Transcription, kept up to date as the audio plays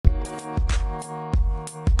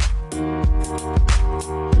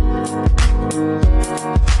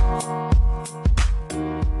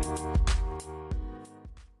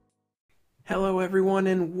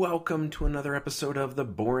everyone, and welcome to another episode of the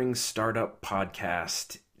Boring Startup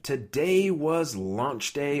Podcast. Today was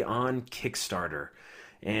launch day on Kickstarter,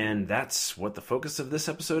 and that's what the focus of this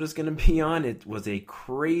episode is going to be on. It was a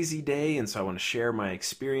crazy day, and so I want to share my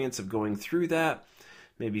experience of going through that,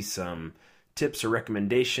 maybe some tips or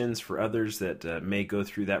recommendations for others that may go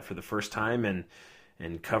through that for the first time,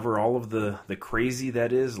 and cover all of the crazy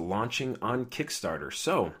that is launching on Kickstarter.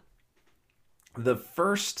 So, the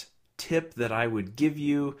first tip that I would give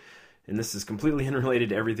you, and this is completely unrelated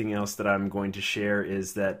to everything else that I'm going to share,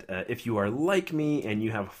 is that if you are like me and you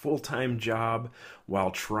have a full-time job while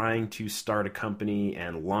trying to start a company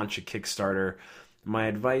and launch a Kickstarter, my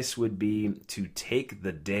advice would be to take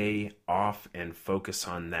the day off and focus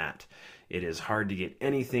on that. It is hard to get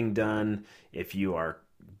anything done if you are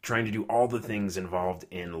trying to do all the things involved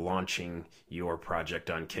in launching your project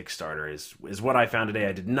on Kickstarter is what I found today.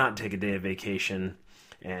 I did not take a day of vacation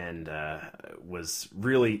and was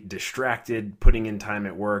really distracted, putting in time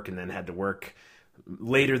at work, and then had to work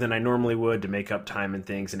later than I normally would to make up time and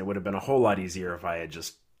things, and it would have been a whole lot easier if I had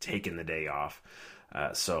just taken the day off.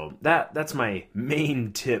 So that's my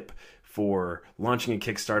main tip for launching a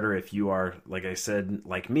Kickstarter if you are, like I said,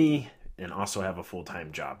 like me, and also have a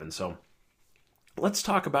full-time job. And so let's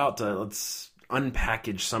talk about, let's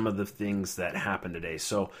unpackage some of the things that happened today.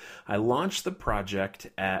 So I launched the project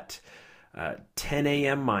at 10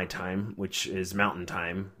 a.m. my time, which is Mountain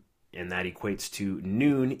Time, and that equates to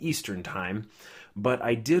noon Eastern Time. But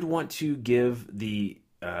I did want to give the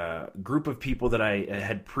group of people that I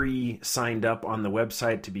had pre-signed up on the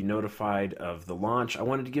website to be notified of the launch, I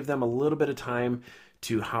wanted to give them a little bit of time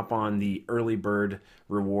to hop on the early bird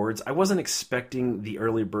rewards. I wasn't expecting the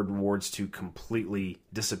early bird rewards to completely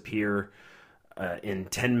disappear in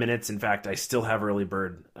 10 minutes. In fact, I still have early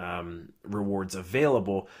bird rewards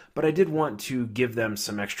available, but I did want to give them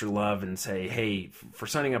some extra love and say, hey, for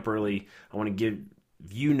signing up early, I want to give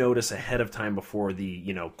you notice ahead of time before the,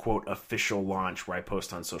 quote, official launch, where I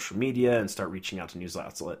post on social media and start reaching out to news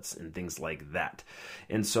outlets and things like that.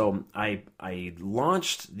 And so I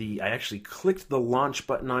actually clicked the launch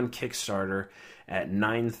button on Kickstarter at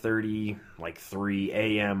 9:30, like 3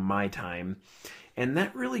 a.m. my time. And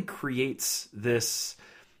that really creates this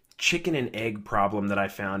chicken and egg problem that I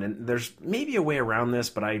found. And there's maybe a way around this,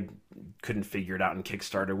 but I couldn't figure it out in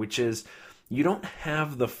Kickstarter, which is you don't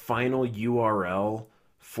have the final URL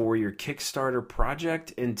for your Kickstarter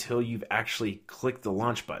project until you've actually clicked the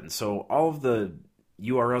launch button. So all of the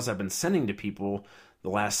URLs I've been sending to people the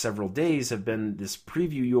last several days have been this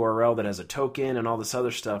preview URL that has a token and all this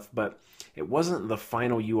other stuff, but it wasn't the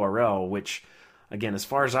final URL, which, again, as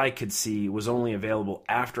far as I could see, was only available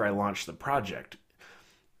after I launched the project.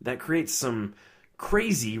 That creates some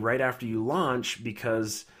crazy right after you launch,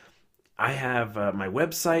 because I have my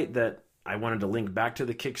website that I wanted to link back to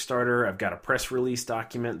the Kickstarter. I've got a press release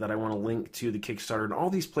document that I want to link to the Kickstarter, and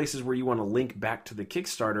all these places where you want to link back to the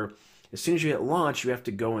Kickstarter. As soon as you hit launch, you have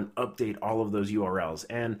to go and update all of those URLs.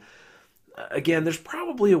 And again, there's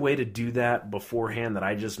probably a way to do that beforehand that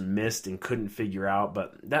I just missed and couldn't figure out,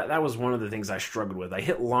 but that was one of the things I struggled with. I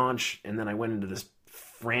hit launch, and then I went into this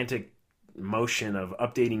frantic motion of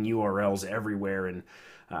updating URLs everywhere, and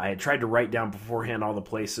I had tried to write down beforehand all the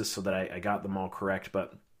places so that I got them all correct,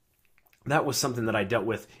 but that was something that I dealt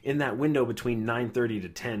with in that window between 9:30 to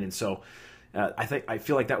 10, and so I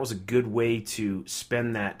feel like that was a good way to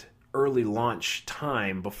spend that early launch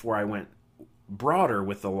time before I went broader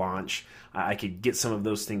with the launch. I could get some of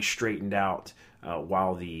those things straightened out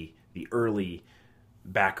while the early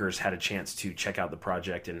backers had a chance to check out the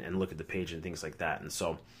project and look at the page and things like that. And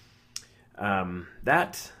so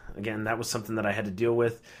that was something that I had to deal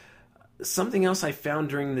with. Something else I found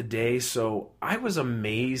during the day, so I was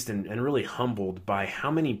amazed and really humbled by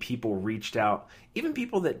how many people reached out, even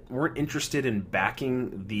people that weren't interested in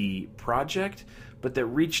backing the project, but that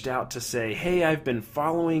reached out to say, hey, I've been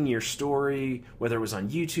following your story, whether it was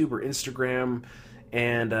on YouTube or Instagram,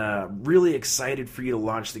 and really excited for you to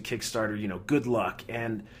launch the Kickstarter, good luck.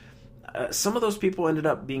 And some of those people ended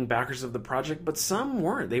up being backers of the project, but some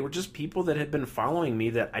weren't. They were just people that had been following me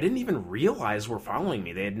that I didn't even realize were following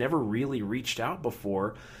me. They had never really reached out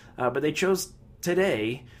before, but they chose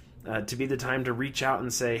today to be the time to reach out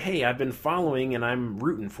and say, hey, I've been following and I'm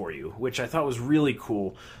rooting for you, which I thought was really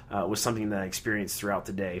cool, was something that I experienced throughout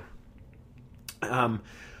the day.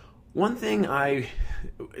 One thing I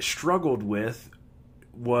struggled with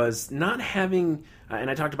was not having, and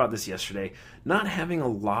I talked about this yesterday, not having a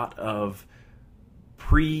lot of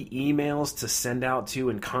pre-emails to send out to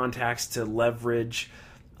and contacts to leverage.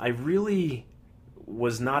 I really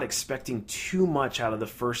was not expecting too much out of the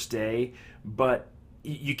first day, but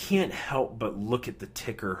you can't help but look at the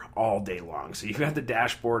ticker all day long. So you've got the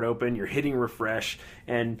dashboard open, you're hitting refresh,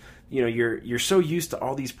 and you're so used to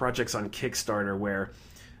all these projects on Kickstarter where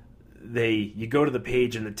you go to the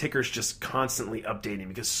page and the ticker's just constantly updating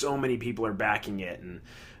because so many people are backing it, and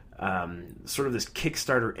sort of this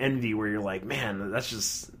Kickstarter envy where you're like, man,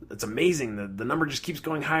 it's amazing. The number just keeps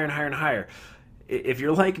going higher and higher and higher. If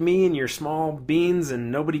you're like me and you're small beans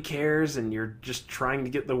and nobody cares and you're just trying to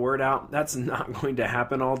get the word out, that's not going to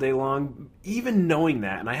happen all day long. Even knowing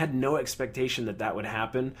that, and I had no expectation that would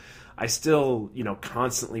happen, I still,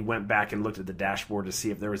 constantly went back and looked at the dashboard to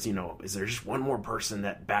see if there was, is there just one more person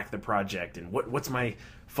that backed the project, and what's my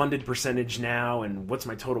funded percentage now, and what's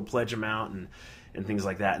my total pledge amount, and things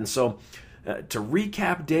like that. And so to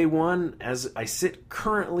recap day one, as I sit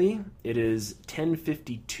currently, it is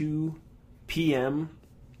 10:52 p.m.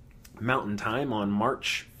 Mountain Time on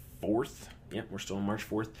March 4th. Yeah, we're still on March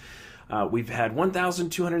 4th. We've had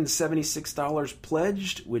 $1,276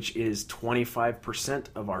 pledged, which is 25%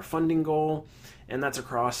 of our funding goal, and that's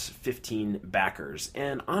across 15 backers.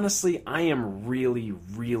 And honestly, I am really,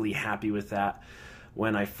 really happy with that.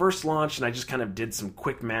 When I first launched and I just kind of did some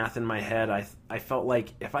quick math in my head, I felt like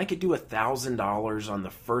if I could do $1,000 on the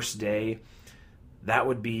first day, that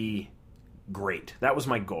would be great. That was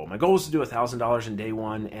my goal. My goal was to do $1,000 in day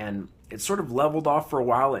one, and it sort of leveled off for a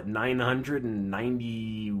while at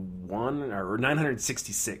 991 or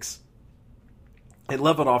 966. It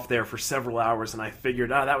leveled off there for several hours, and I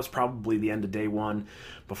figured, that was probably the end of day one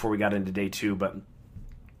before we got into day two. But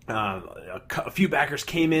a few backers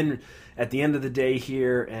came in at the end of the day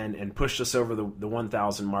here and pushed us over the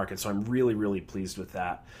 1,000 mark, and so I'm really, really pleased with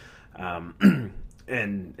that.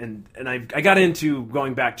 And I got into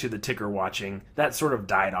going back to the ticker watching. That sort of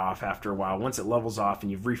died off after a while. Once it levels off and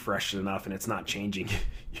you've refreshed it enough and it's not changing,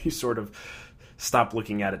 you sort of stop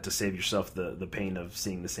looking at it to save yourself the pain of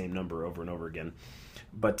seeing the same number over and over again.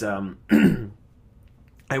 But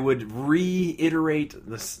I would reiterate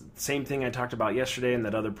the same thing I talked about yesterday and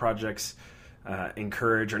that other projects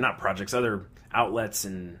encourage, or not projects, other outlets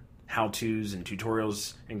and how-tos and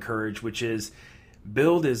tutorials encourage, which is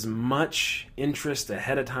build as much interest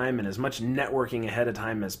ahead of time and as much networking ahead of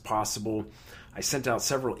time as possible. I sent out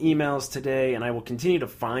several emails today, and I will continue to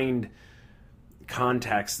find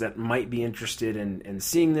contacts that might be interested in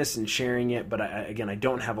seeing this and sharing it. But I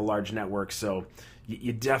don't have a large network, so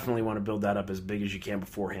you definitely want to build that up as big as you can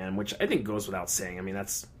beforehand, which I think goes without saying. I mean,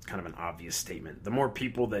 that's kind of an obvious statement. The more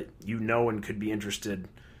people that you know and could be interested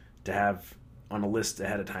to have on a list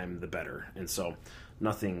ahead of time, the better. And so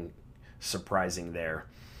nothing surprising there.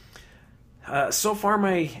 So far,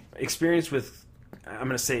 my experience with, I'm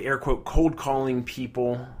going to say air quote, cold calling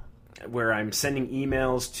people, where I'm sending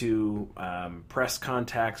emails to press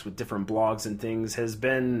contacts with different blogs and things, has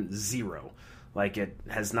been zero. Like, it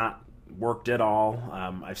has not worked at all.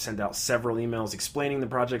 I've sent out several emails explaining the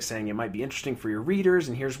project, saying it might be interesting for your readers,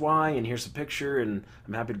 and here's why, and here's a picture, and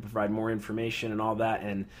I'm happy to provide more information and all that,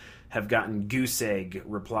 and have gotten goose egg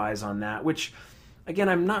replies on that, which, again,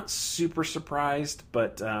 I'm not super surprised,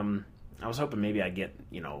 but I was hoping maybe I'd get,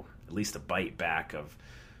 at least a bite back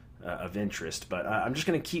of interest. But I'm just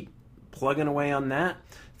going to keep plugging away on that.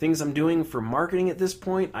 Things I'm doing for marketing at this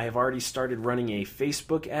point, I have already started running a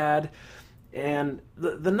Facebook ad, and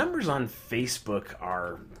the numbers on Facebook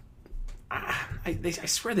are, I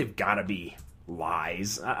swear they've got to be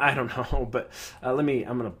lies. I don't know, but I'm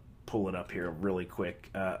going to pull it up here really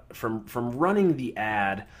quick. From running the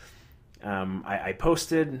ad, I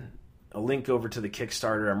posted a link over to the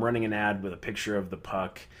Kickstarter. I'm running an ad with a picture of the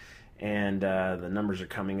puck, and the numbers are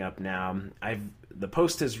coming up now. The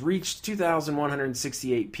post has reached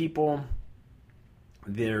 2,168 people.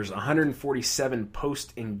 There's 147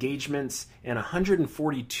 post engagements and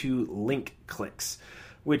 142 link clicks,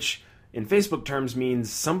 which in Facebook terms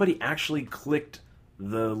means somebody actually clicked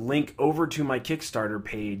the link over to my Kickstarter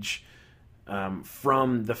page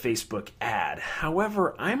from the Facebook ad.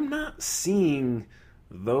 However, I'm not seeing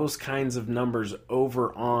those kinds of numbers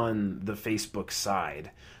over on the Facebook side,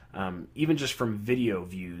 even just from video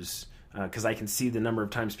views, because I can see the number of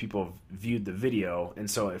times people have viewed the video.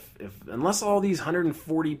 And so unless all these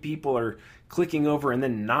 140 people are clicking over and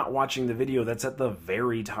then not watching the video that's at the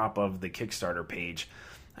very top of the Kickstarter page,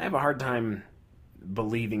 I have a hard time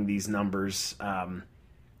believing these numbers. I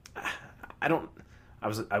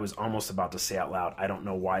was almost about to say out loud, I don't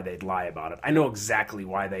know why they'd lie about it. I know exactly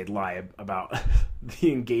why they'd lie about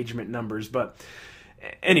the engagement numbers, but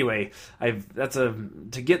anyway,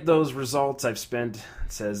 to get those results, I've spent,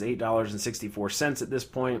 it says $8.64 at this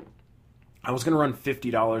point. I was going to run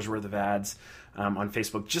 $50 worth of ads on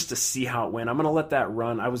Facebook just to see how it went. I'm going to let that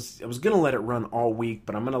run. I was going to let it run all week,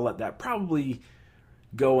 but I'm going to let that probably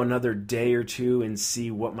go another day or two and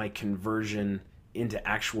see what my conversion into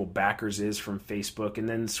actual backers is from Facebook, and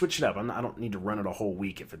then switch it up. I don't need to run it a whole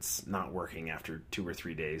week if it's not working after 2 or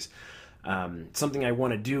 3 days. Something I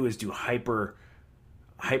want to do is do hyper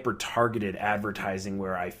targeted advertising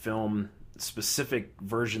where I film specific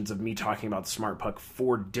versions of me talking about the Smart Puck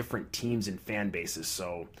for different teams and fan bases.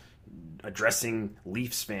 So addressing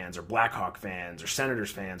Leafs fans or Blackhawk fans or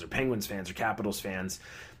Senators fans or Penguins fans or Capitals fans,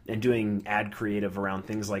 and doing ad creative around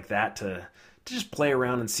things like that to just play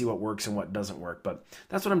around and see what works and what doesn't work. But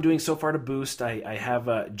that's what I'm doing so far to boost. I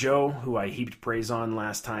have Joe, who I heaped praise on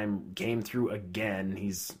last time, came through again.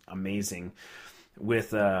 He's amazing.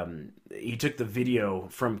 He took the video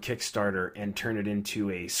from Kickstarter and turned it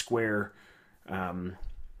into a square, what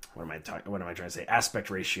am I trying to say?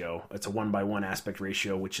 Aspect ratio. It's a 1:1 aspect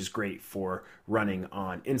ratio, which is great for running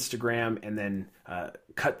on Instagram, and then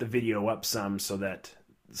cut the video up some so that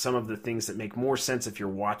some of the things that make more sense if you're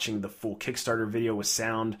watching the full Kickstarter video with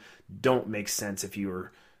sound don't make sense if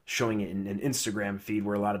you're showing it in an Instagram feed,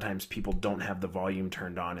 where a lot of times people don't have the volume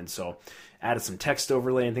turned on. And so added some text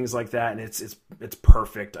overlay and things like that, and it's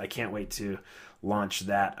perfect. I can't wait to launch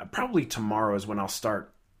that. Probably tomorrow is when I'll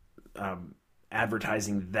start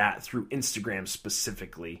advertising that through Instagram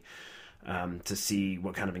specifically, to see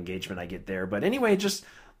what kind of engagement I get there. But anyway, just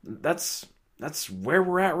that's where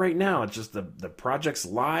we're at right now. It's just the project's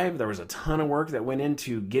live. There was a ton of work that went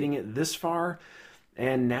into getting it this far,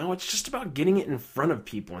 and now it's just about getting it in front of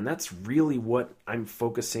people. And that's really what I'm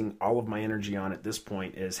focusing all of my energy on at this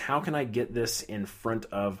point, is how can I get this in front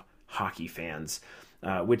of hockey fans?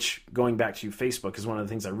 Which, going back to Facebook, is one of the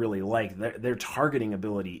things I really like. Their targeting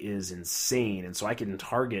ability is insane. And so I can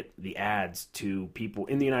target the ads to people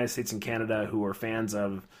in the United States and Canada who are fans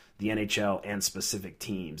of the NHL and specific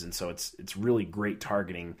teams. And so it's really great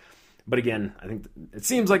targeting. But again, I think it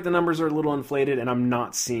seems like the numbers are a little inflated, and I'm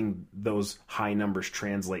not seeing those high numbers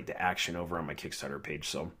translate to action over on my Kickstarter page.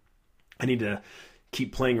 So I need to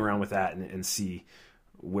keep playing around with that and see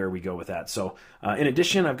where we go with that. So in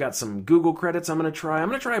addition, I've got some Google credits I'm going to try. I'm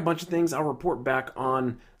going to try a bunch of things. I'll report back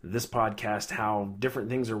on this podcast how different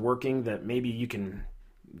things are working that maybe you can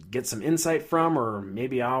get some insight from, or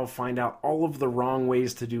maybe I'll find out all of the wrong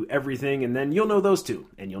ways to do everything, and then you'll know those too,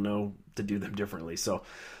 and you'll know to do them differently. So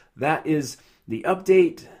that is the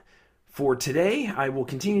update for today. I will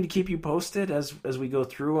continue to keep you posted as we go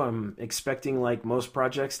through. I'm expecting, like most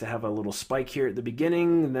projects, to have a little spike here at the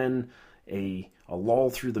beginning, and then a lull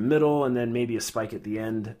through the middle, and then maybe a spike at the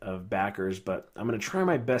end of backers. But I'm going to try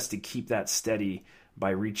my best to keep that steady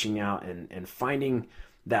by reaching out and finding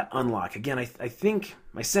that unlock. Again, I think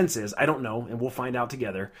my sense is, I don't know, and we'll find out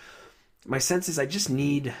together. My sense is I just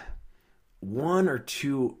need 1 or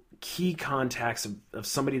 2 key contacts of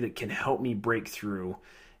somebody that can help me break through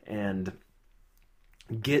and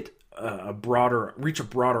get reach a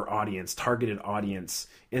broader audience, targeted audience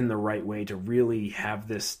in the right way to really have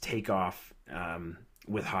this take off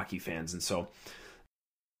with hockey fans. And so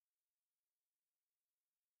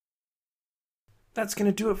that's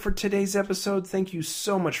going to do it for today's episode. Thank you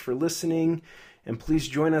so much for listening, and please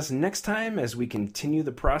join us next time as we continue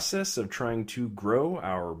the process of trying to grow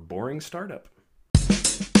our boring startup.